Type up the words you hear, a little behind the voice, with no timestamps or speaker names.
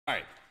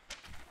right.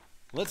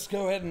 Let's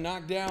go ahead and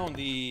knock down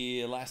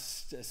the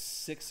last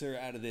sixer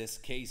out of this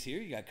case here.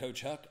 You got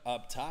Coach Huck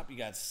up top. You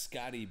got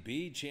Scotty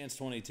B, Chance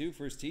 22,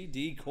 First Tee,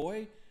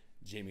 Decoy,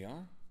 Jamie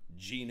R,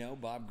 Gino,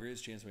 Bob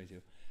Grizz, Chance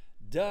 22.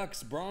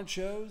 Ducks,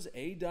 Bronchos,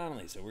 A.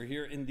 Donnelly. So we're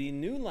here in the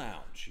new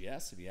lounge.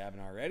 Yes, if you haven't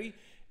already.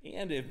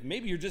 And if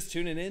maybe you're just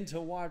tuning in to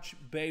watch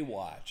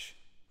Baywatch.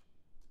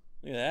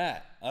 Look at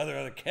that.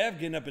 Other Kev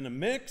getting up in the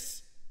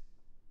mix.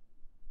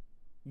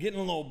 Getting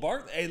a little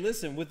bark. Hey,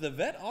 listen, with the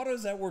vet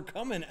autos that were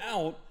coming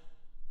out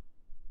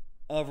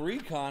of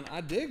Recon,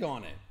 I dig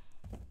on it.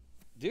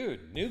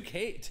 Dude, new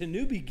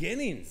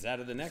beginnings out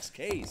of the next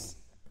case.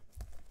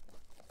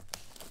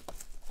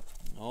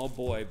 Oh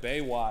boy,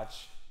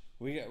 Baywatch.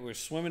 We're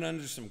swimming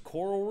under some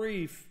coral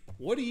reef.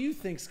 What do you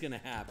think's gonna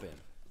happen?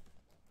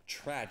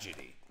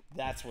 Tragedy.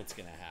 That's what's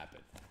gonna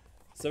happen.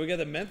 So we got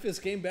the Memphis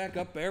game back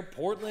up there.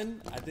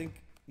 Portland, I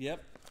think,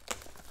 yep.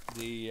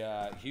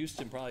 The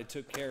Houston probably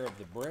took care of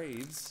the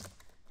Braves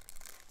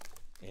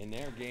in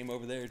their game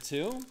over there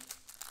too.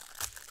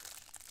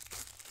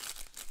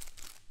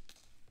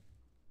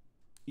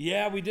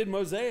 Yeah, we did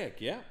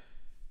Mosaic. Yeah,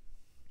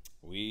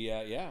 we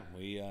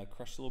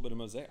crushed a little bit of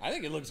Mosaic. I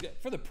think it looks good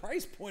for the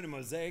price point of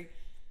Mosaic.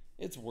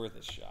 It's worth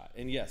a shot,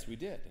 and yes, we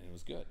did, and it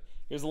was good.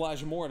 Here's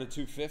Elijah Moore at a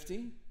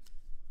 250,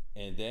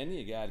 and then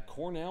you got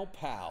Cornell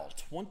Powell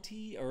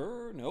 20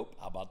 or nope,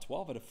 how about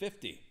 12 at a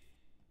 50,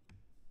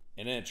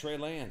 and then Trey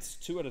Lance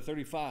 2 out of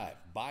 35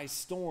 by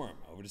Storm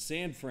over to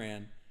San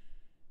Fran,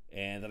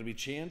 and that'll be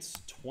Chance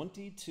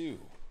 22.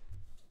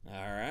 All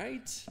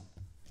right.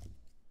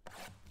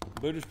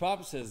 Booters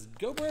Papa says,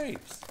 go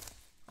Braves.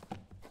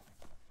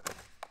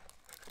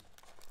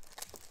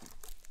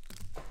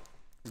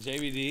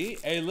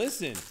 JBD, hey,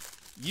 listen,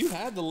 you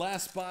had the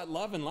last spot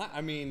loving.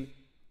 I mean,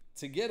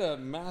 to get a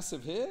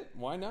massive hit,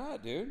 why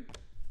not, dude?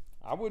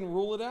 I wouldn't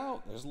rule it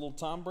out. There's a little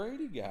Tom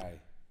Brady guy.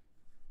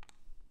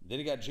 Then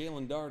you got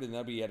Jalen Dart, and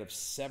that'll be out of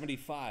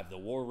 75. The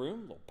War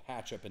Room, little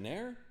patch up in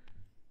there.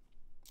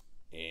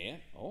 And,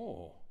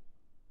 oh.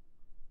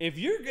 If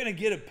you're going to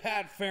get a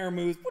Pat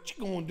Fairmouth, what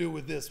you going to do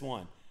with this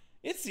one?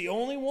 It's the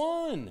only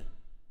one.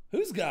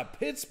 Who's got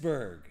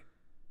Pittsburgh?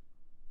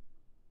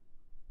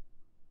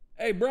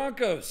 Hey,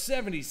 Broncos,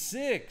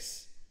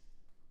 76.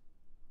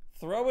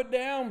 Throw it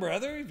down,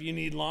 brother. If you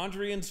need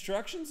laundry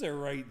instructions, they're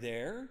right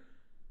there.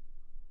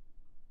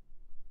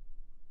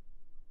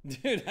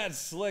 Dude, that's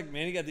slick,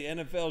 man. You got the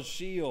NFL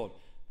shield,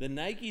 the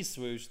Nike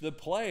swoosh, the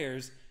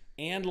players,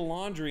 and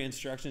laundry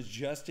instructions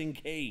just in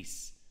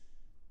case.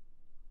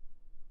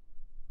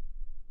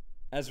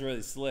 That's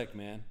really slick,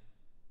 man.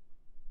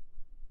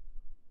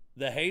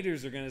 The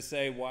haters are going to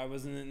say, why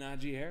wasn't it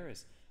Najee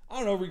Harris? I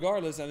don't know.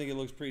 Regardless, I think it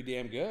looks pretty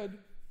damn good.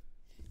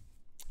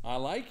 I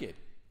like it.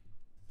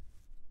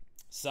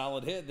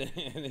 Solid hit. Then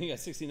you got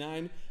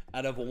 69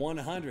 out of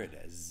 100.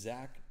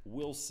 Zach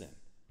Wilson.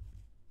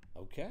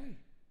 Okay.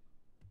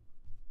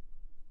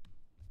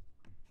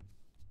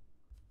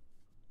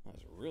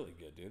 That's really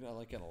good, dude. I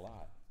like it a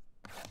lot.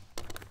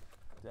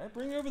 Did I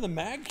bring over the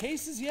mag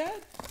cases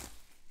yet?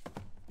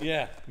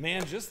 Yeah,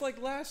 man, just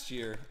like last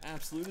year,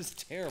 Absolute is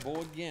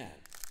terrible again.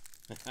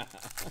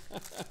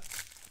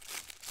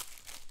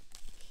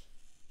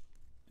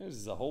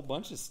 There's a whole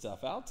bunch of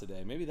stuff out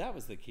today. Maybe that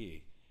was the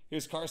key.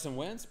 Here's Carson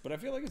Wentz, but I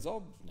feel like it's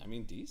all,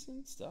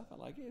 decent stuff. I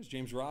like it. Here's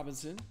James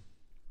Robinson.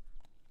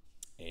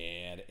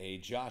 And a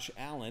Josh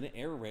Allen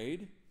air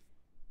raid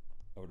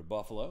over to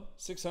Buffalo.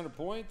 600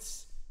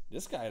 points.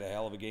 This guy had a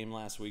hell of a game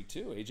last week,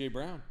 too. A.J.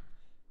 Brown.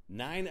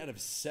 9 out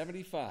of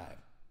 75.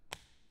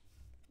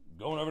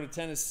 Going over to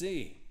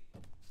Tennessee.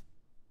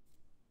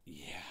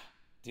 Yeah.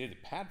 Dude,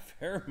 Pat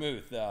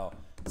Fairmouth, though.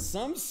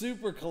 Some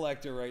super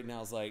collector right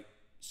now is like,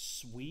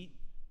 sweet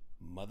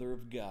mother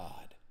of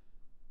God.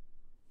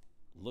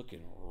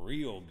 Looking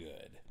real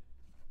good.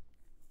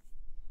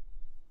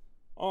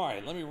 All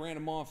right, let me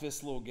random off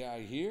this little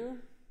guy here.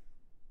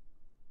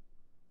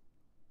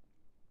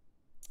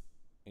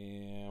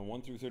 And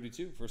 1 through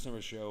 32. First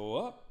number show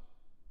up.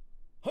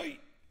 Hey!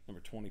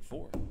 Number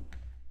 24.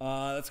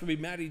 That's going to be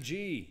Matty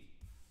G.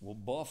 Well,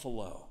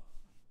 Buffalo.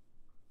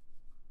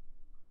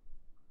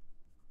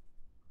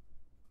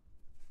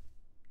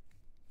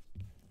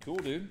 Cool,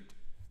 dude.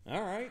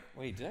 All right.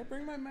 Wait, did I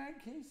bring my mag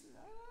case?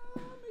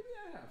 Maybe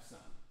I have some.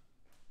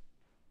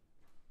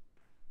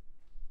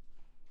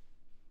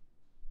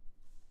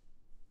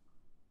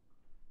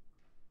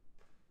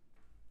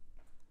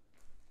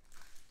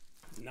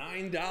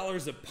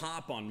 $9 a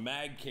pop on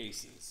mag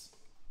cases.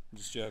 I'm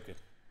just joking.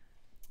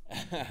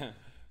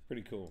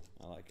 Pretty cool.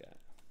 I like that.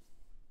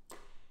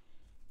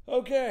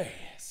 Okay,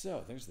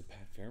 so there's the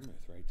Pat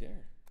Fairmouth right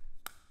there.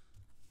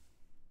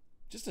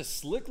 Just a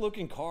slick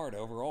looking card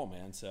overall,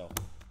 man. So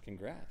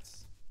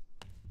congrats.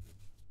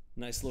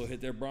 Nice little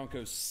hit there,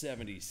 Broncos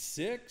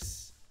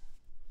 76.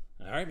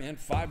 All right, man.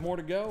 5 more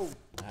to go.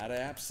 Out of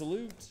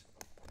Absolute.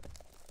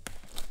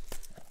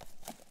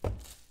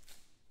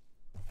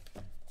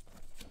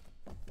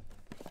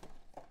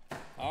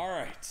 All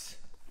right.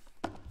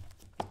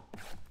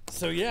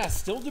 So yeah,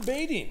 still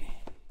debating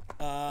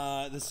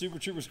the Super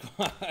Trooper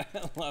squad. I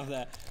love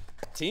that.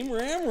 Team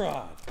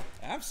Ramrod.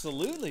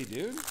 Absolutely,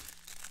 dude.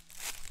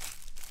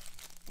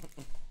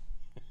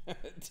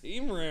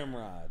 Team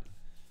Ramrod.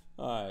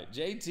 All right,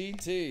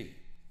 JTT.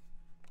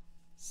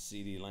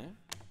 CeeDee Lamb.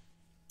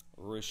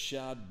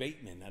 Rashad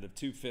Bateman out of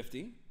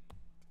 250.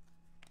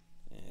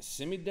 And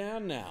send me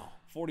down now.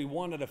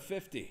 41 out of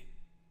 50.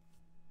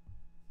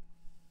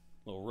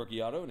 Little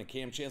rookie auto and a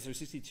Cam Chancellor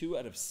 62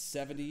 out of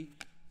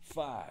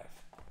 75.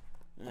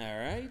 All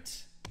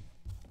right.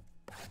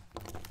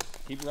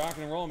 Keep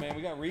rocking and rolling, man.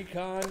 We got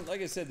Recon.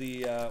 Like I said,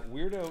 the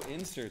weirdo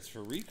inserts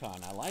for Recon,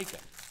 I like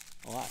them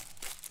a lot.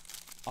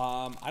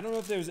 I don't know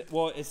if there's,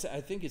 well,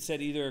 I think it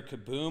said either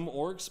Kaboom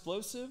or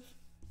Explosive.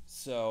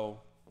 So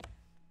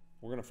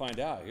we're going to find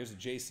out. Here's a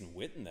Jason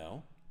Witten,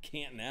 though.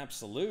 Canton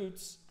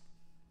Absolutes.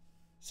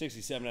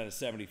 67 out of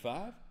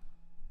 75.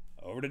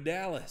 Over to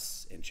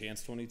Dallas and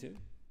Chance 22.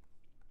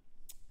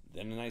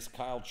 Then a nice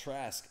Kyle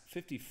Trask,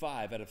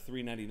 55 out of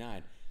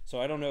 399. So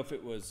I don't know if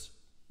it was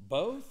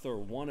both or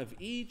one of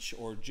each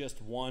or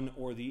just one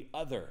or the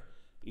other.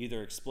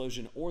 Either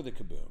Explosion or the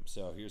Kaboom.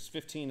 So here's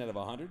 15 out of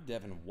 100.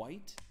 Devin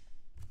White.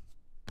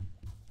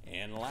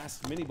 And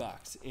last mini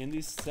box in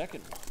the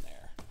second one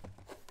there.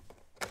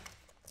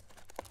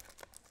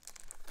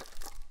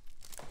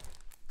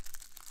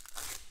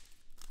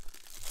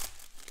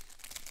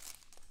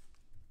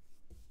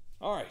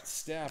 All right,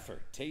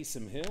 Stafford,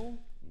 Taysom Hill,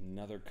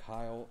 another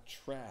Kyle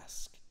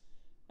Trask.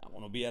 That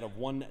one will be out of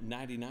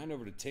 199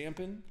 over to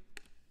Tampin.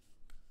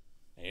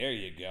 There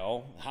you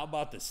go. How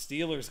about the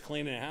Steelers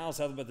cleaning house?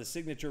 How about the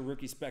signature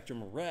rookie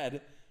Spectrum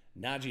Red,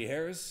 Najee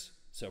Harris?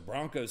 So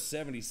Broncos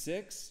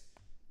 76.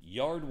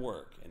 Yard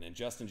work. And then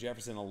Justin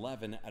Jefferson,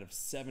 11 out of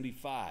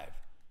 75.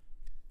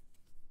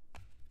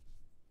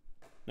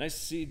 Nice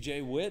to see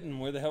Jay Witten.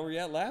 Where the hell were you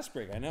at last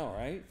break? I know,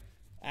 right?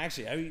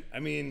 Actually, I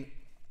mean,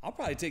 I'll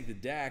probably take the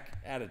Dak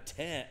out of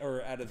 10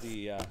 or out of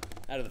the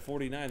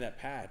 49. That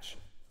patch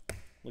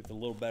looked a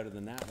little better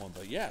than that one.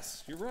 But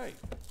yes, you're right.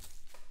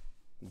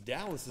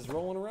 Dallas is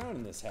rolling around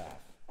in this half.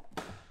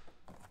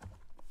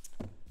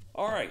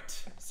 All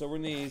right, so we're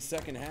in the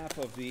second half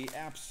of the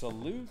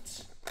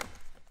Absolute.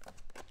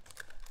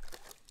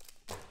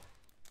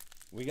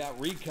 We got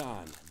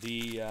Recon,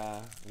 the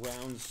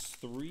rounds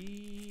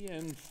 3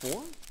 and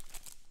 4.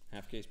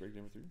 Half case break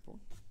number 3 and 4.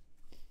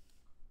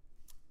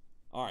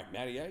 All right,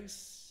 Matty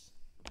Ice,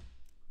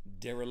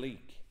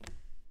 Derelique.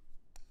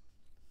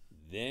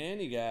 Then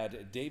you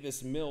got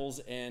Davis Mills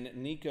and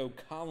Nico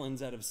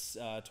Collins out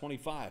of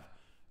 25.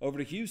 Over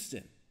to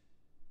Houston.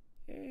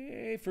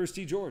 Hey, first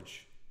T.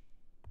 George.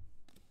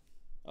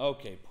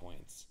 Okay,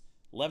 points.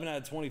 11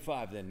 out of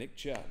 25 then, Nick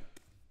Chubb.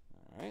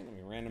 All right, let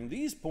me random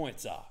these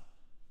points off.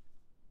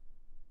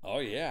 Oh,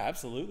 yeah,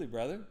 absolutely,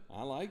 brother.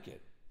 I like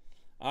it.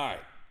 All right.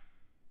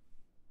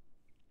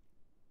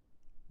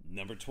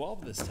 Number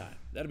 12 this time.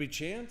 That'll be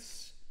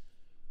Chance.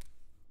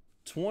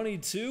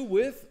 22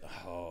 with,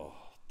 oh,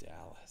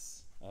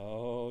 Dallas.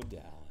 Oh,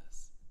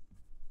 Dallas.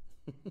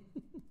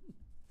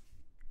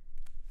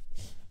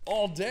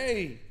 All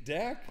day,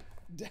 Dak.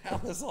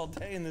 Dallas all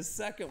day in the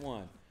second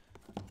one.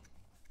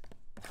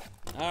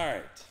 All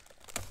right.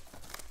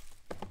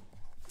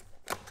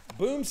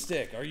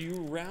 Boomstick, are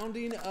you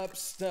rounding up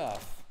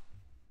stuff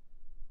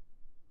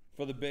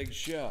for the big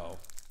show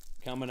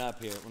coming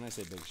up here? When I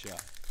say big show,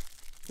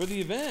 for the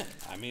event,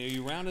 I mean, are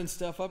you rounding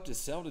stuff up to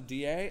sell to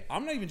DA?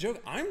 I'm not even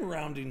joking. I'm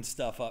rounding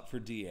stuff up for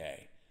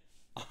DA.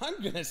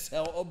 I'm going to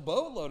sell a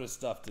boatload of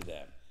stuff to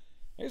them.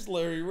 Here's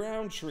Larry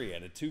Roundtree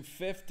at a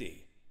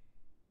 250.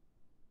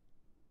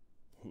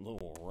 A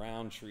little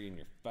Roundtree in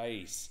your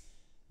face.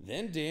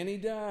 Then Danny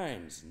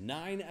Dimes,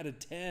 9 out of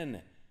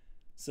 10.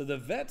 So the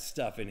vet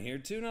stuff in here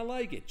too, and I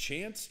like it.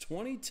 Chance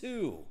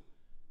 22.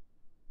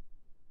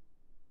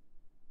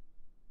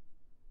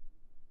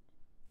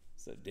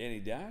 So Danny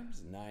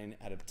Dimes, 9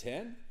 out of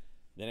 10.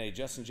 Then a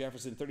Justin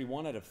Jefferson,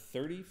 31 out of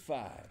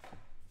 35.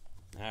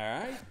 All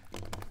right.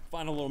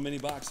 Final little mini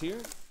box here.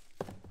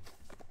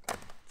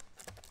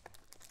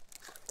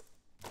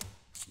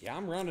 Yeah,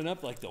 I'm rounding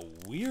up like the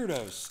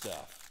weirdo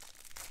stuff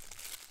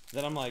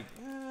that I'm like,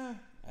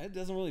 it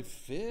doesn't really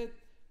fit,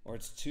 or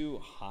it's too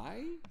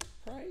high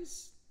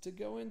price to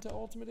go into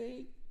Ultimate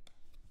 8.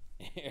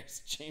 Here's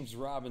James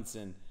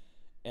Robinson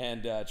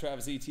and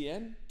Travis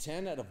Etienne,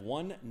 10 out of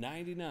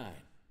 199.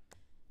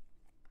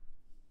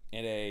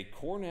 And a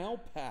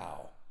Cornell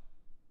Powell.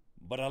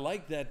 But I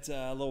like that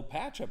little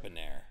patch up in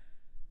there.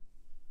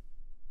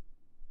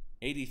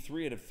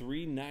 83 out of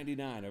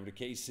 399 over to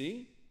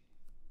KC.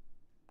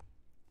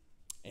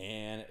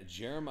 And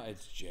Jeremiah,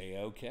 it's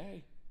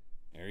J-O-K.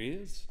 There he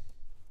is.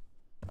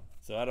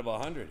 So out of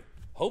 100.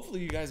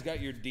 Hopefully you guys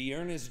got your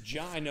Dearness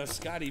John. I know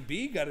Scotty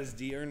B got his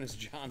Dearness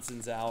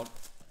Johnsons out.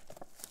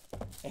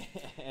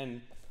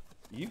 And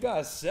you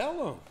guys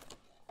sell them.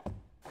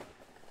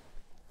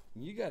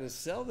 You got to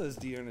sell those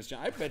Dearness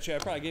John. I bet you I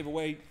probably gave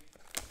away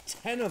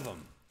 10 of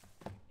them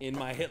in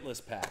my hit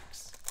list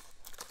packs.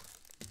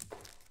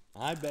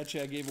 I bet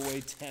you I gave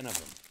away 10 of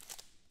them.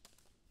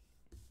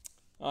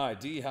 All right,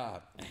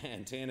 D-Hop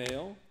and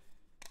Tannehill.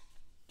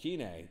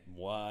 Keeney,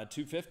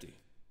 250.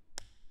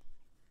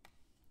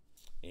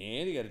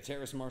 And you got a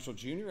Terrace Marshall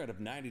Jr. out of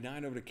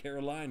 99 over to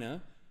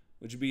Carolina,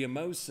 which would be a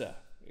Mosa.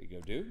 There you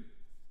go, dude.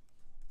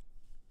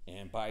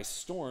 And by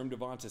storm,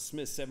 Devonta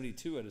Smith,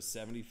 72 out of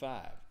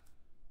 75.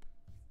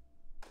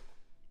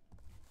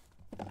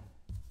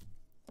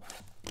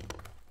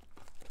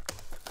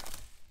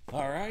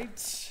 All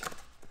right.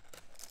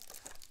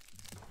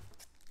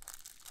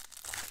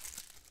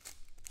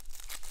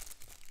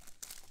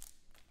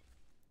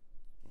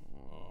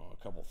 Oh,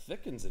 a couple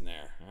thickens in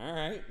there. All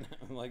right.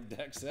 Like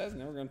Dex says,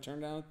 now we're going to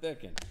turn down a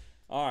thicken.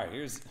 All right,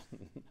 here's...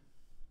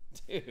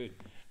 Dude,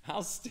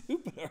 how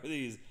stupid are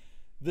these?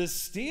 The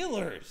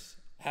Steelers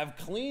have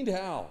cleaned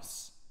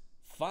house.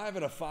 5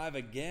 out of 5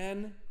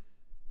 again.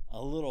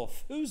 A little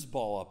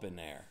foosball up in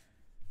there.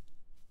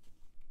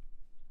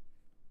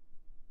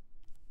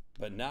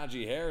 But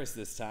Najee Harris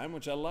this time,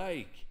 which I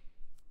like.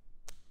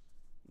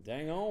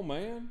 Dang on,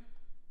 man.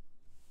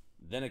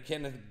 Then a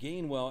Kenneth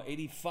Gainwell,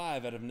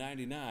 85 out of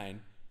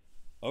 99,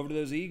 over to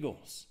those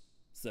Eagles.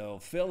 So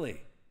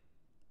Philly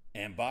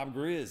and Bob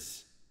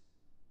Grizz.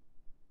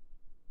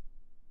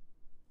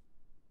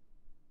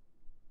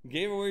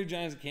 Gave away your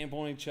Giants. Can't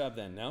pull any Chubb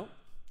then. Nope,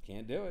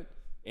 can't do it.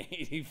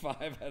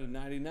 85 out of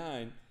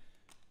 99.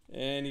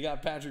 And you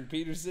got Patrick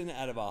Peterson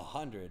out of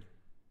 100.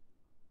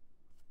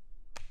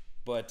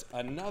 But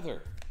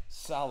another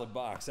solid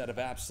box out of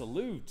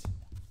Absolute.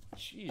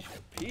 Jeez,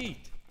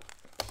 Pete.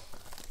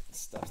 This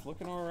stuff's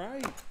looking all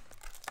right.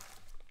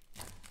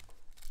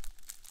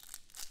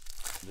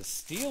 The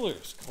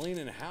Steelers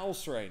cleaning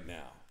house right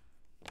now.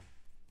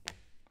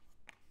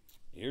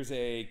 Here's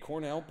a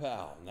Cornell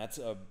Powell, and that's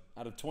out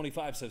of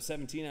 25, so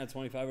 17 out of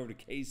 25 over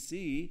to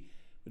KC,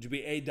 which would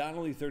be A.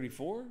 Donnelly,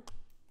 34.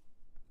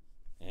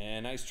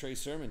 And nice Trey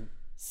Sermon,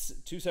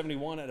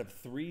 271 out of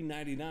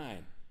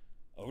 399.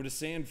 Over to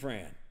San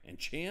Fran. And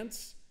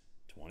Chance,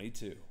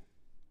 22.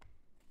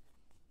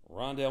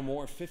 Rondale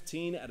Moore,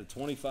 15 out of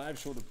 25,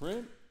 short of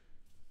print.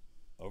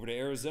 Over to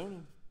Arizona.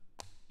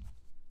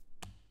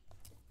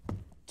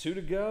 2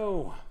 to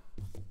go.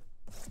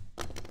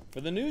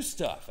 For the new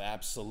stuff,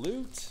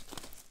 Absolute.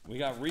 We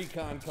got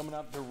Recon coming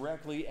up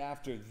directly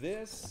after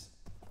this.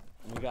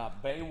 We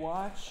got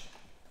Baywatch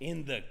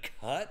in the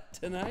cut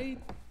tonight.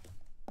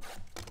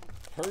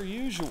 Per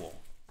usual.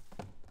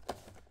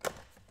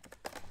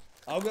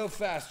 I'll go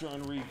faster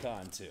on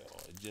Recon too,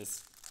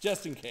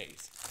 just in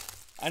case.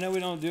 I know we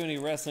don't do any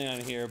wrestling on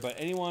here, but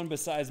anyone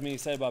besides me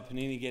excited about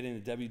Panini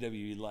getting the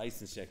WWE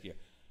license check here?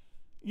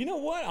 You know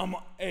what?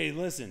 Hey,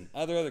 listen,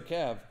 other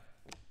Kev,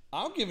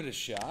 I'll give it a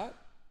shot.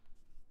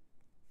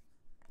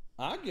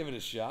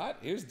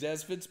 Here's Des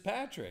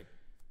Fitzpatrick.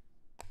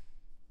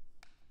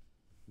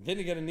 Then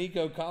you got a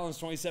Nico Collins,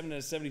 27 out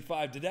of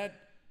 75. Did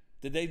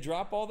they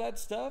drop all that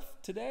stuff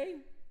today?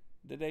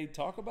 Did they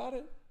talk about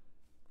it?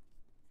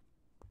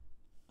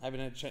 I haven't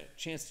had a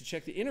chance to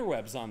check the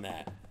interwebs on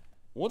that.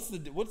 What's the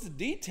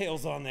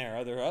details on there?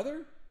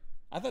 Other?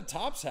 I thought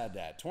Topps had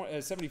that.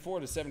 74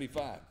 to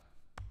 75.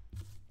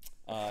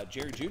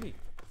 Jerry Jeudy.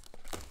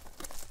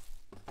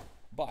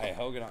 By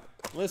Hogan.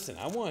 Listen,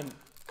 who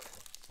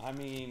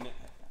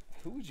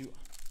would you...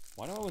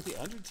 Why do I want the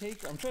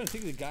Undertaker? I'm trying to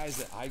think of the guys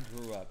that I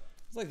grew up.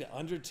 It's like the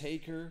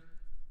Undertaker.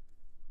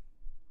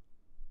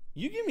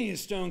 You give me a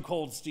Stone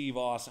Cold Steve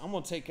Austin. I'm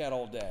going to take that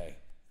all day.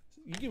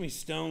 You give me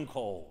Stone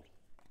Cold.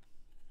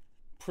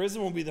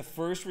 Prism will be the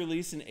first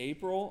release in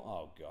April.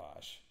 Oh,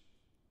 gosh.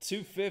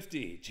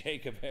 250,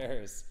 Jacob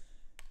Harris.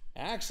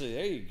 Actually,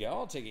 there you go.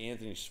 I'll take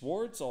Anthony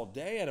Schwartz all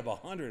day out of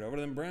 100 over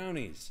to them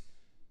Brownies.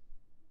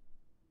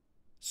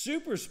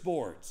 Super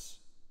Sports.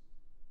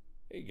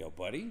 There you go,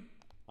 buddy.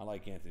 I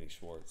like Anthony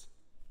Schwartz.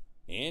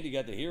 And you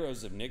got the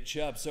heroes of Nick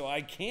Chubb. So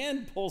I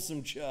can pull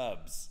some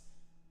Chubbs.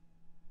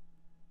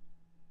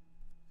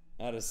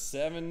 Out of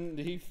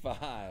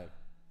 75.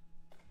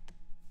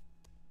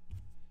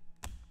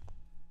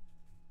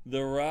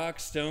 The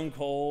Rock, Stone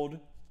Cold,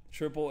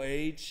 Triple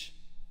H.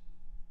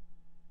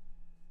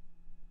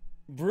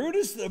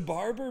 Brutus the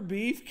Barber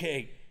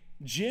Beefcake.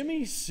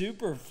 Jimmy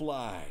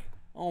Superfly.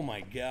 Oh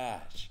my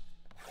gosh.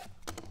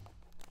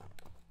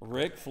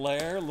 Ric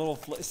Flair, little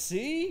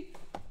see?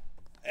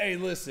 Hey,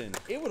 listen,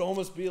 it would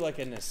almost be like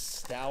a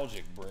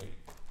nostalgic break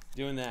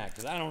doing that,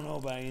 because I don't know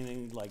about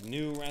anything like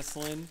new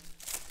wrestling,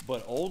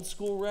 but old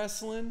school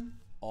wrestling,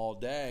 all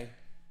day.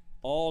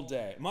 All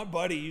day. My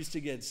buddy used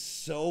to get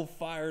so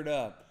fired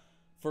up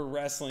for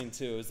wrestling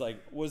too. It's like,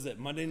 was it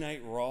Monday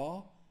Night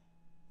Raw?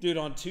 Dude,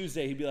 on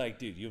Tuesday, he'd be like,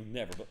 dude, you'll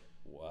never...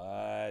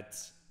 What?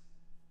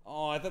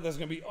 Oh, I thought that was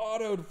going to be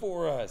autoed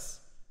for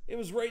us. It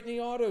was right in the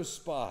auto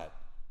spot.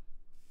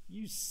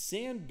 You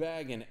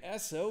sandbagging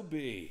SOB.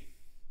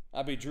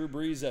 I'll be Drew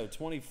Brees,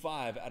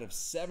 25 out of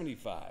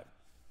 75.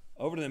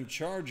 Over to them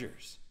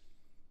Chargers.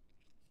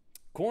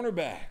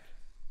 Cornerback.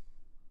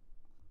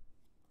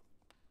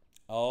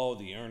 Oh,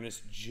 the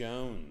Ernest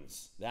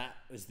Jones. That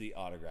is the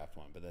autographed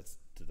one, but that's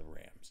to the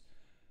Rams.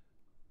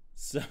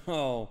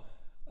 So,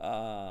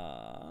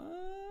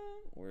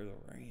 where are the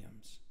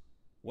Rams?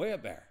 Way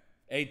up there.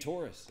 A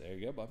Taurus. There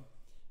you go, bub.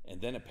 And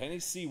then a Penny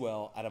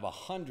Sewell out of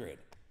 100.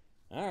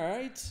 All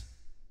right.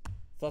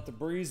 Thought the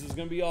Breeze was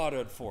going to be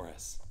autoed for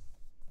us.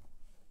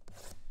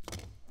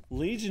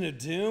 Legion of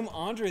Doom,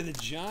 Andre the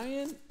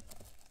Giant,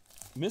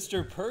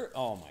 Mr.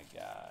 Oh my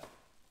God.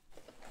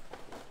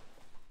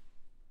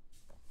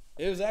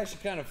 It was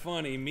actually kind of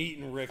funny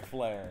meeting Ric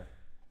Flair.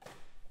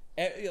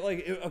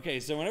 Okay,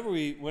 so whenever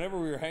we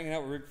were hanging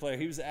out with Ric Flair,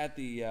 he was at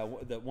the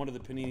one of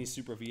the Panini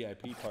Super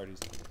VIP parties.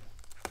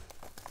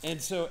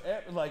 And so,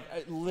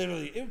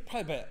 literally, it was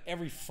probably about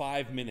every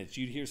 5 minutes,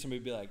 you'd hear somebody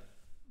be like,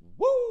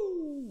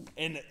 "Woo!"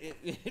 And it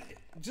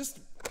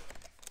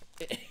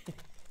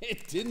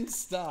didn't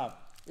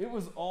stop. It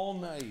was all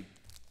night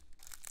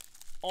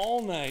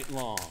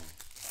long.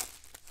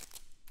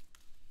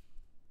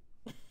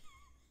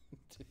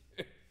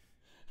 Dude.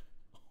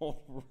 Oh,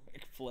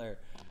 Ric Flair.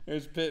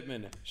 There's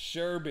Pittman,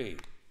 Sherby.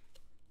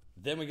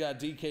 Then we got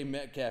DK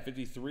Metcalf,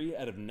 53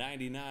 out of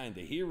 99,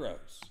 the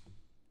Heroes.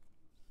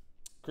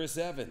 Chris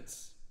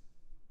Evans.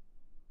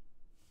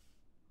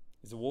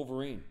 He's a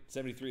Wolverine,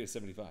 73 of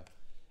 75.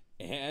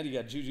 And you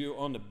got Juju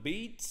on the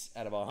beat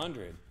out of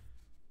 100.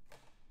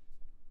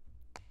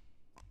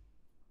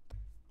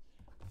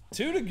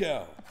 2 to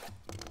go.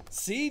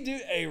 See,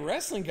 dude, hey,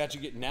 wrestling got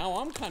you now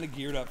I'm kind of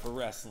geared up for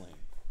wrestling.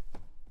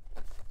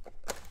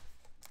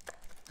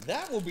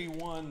 That will be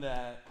one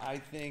that I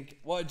think,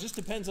 well, it just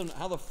depends on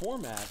how the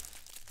format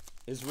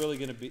is really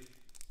going to be.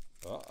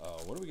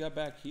 Uh-oh, what do we got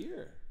back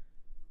here?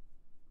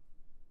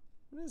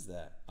 What is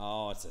that?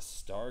 Oh, it's a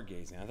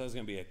stargazing. I thought it was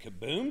going to be a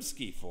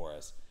Kaboomski for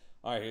us.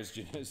 All right, here's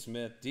Geno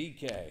Smith,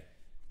 DK.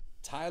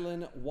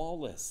 Tylan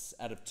Wallace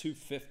out of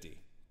 250.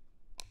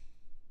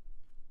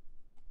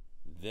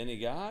 Then he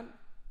got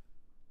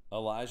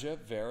Elijah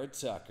Vera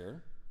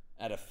Tucker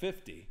out of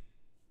 50.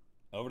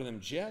 Over to them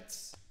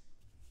Jets.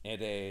 And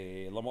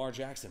a Lamar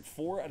Jackson,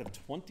 4 out of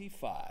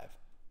 25.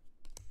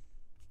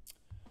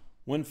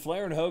 When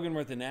Flair and Hogan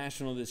were at the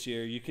National this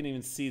year, you couldn't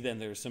even see them.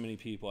 There were so many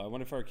people. I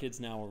wonder if our kids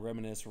now will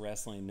reminisce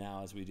wrestling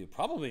now as we do.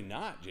 Probably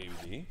not,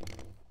 JVD.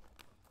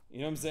 You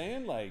know what I'm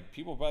saying? Like,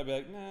 people will probably be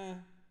like,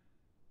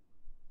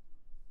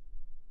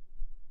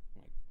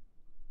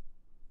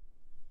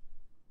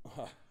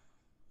 nah.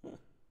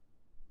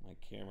 My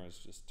camera's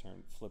just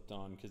flipped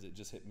on because it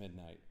just hit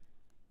midnight.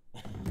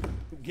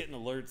 Getting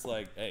alerts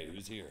like, hey,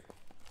 who's here?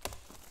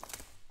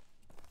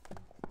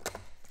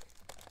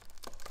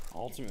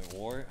 Ultimate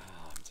Warrior.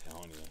 Oh, I'm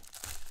telling you.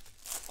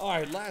 All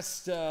right,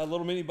 last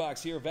little mini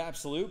box here of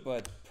Absolute,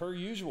 but per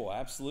usual,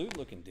 Absolute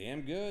looking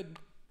damn good.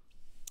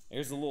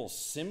 There's a little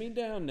Simi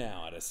down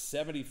now at a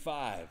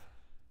 75.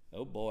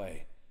 Oh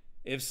boy.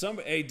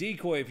 Hey,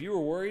 Decoy, if you were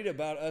worried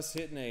about us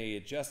hitting a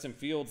Justin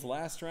Fields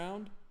last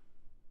round,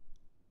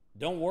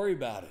 don't worry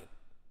about it.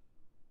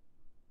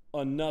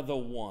 Another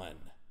one.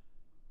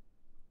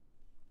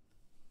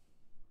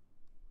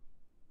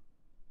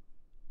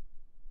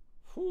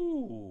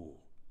 Whew.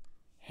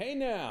 Hey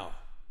now.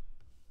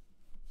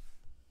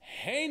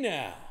 Hey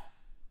now.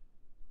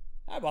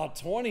 How about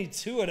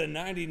 22 out of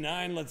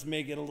 99? Let's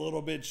make it a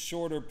little bit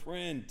shorter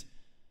print.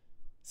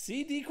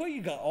 See, Decoy,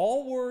 you got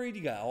all worried.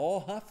 You got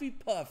all huffy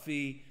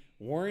puffy,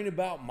 worrying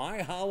about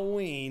my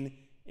Halloween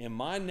in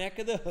my neck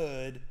of the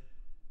hood.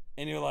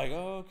 And you're like,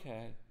 oh,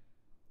 okay.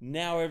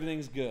 Now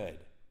everything's good.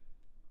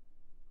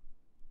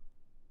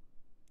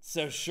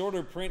 So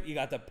shorter print, you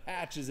got the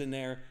patches in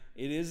there.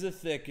 It is a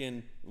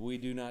thicken. We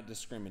do not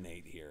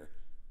discriminate here.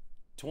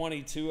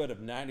 22 out of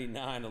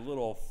 99, a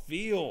little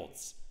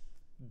Fields.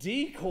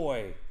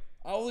 Decoy.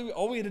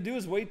 All we had to do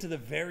is wait to the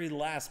very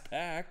last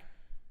pack.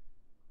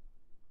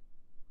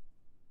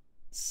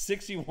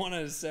 61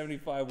 out of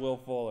 75, Will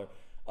Fuller.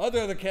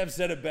 Other Kev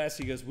said it best.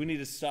 He goes, we need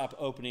to stop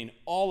opening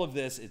all of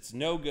this. It's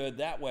no good.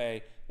 That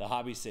way, the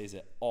hobby stays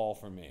it all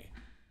for me.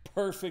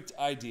 Perfect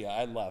idea.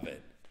 I love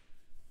it.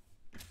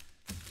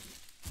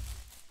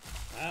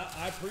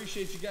 I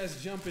appreciate you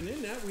guys jumping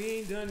in that. We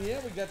ain't done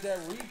yet. We got that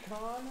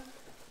recon.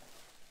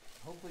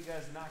 Hopefully you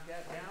guys knock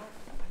that down.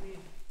 I mean,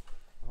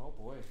 oh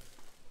boy.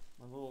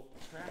 My little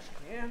trash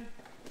can.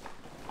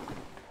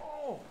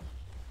 Oh.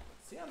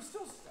 See, I'm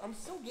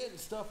still getting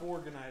stuff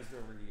organized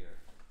over here.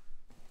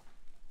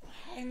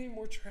 I need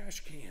more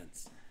trash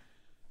cans.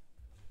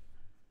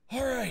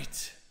 All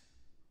right.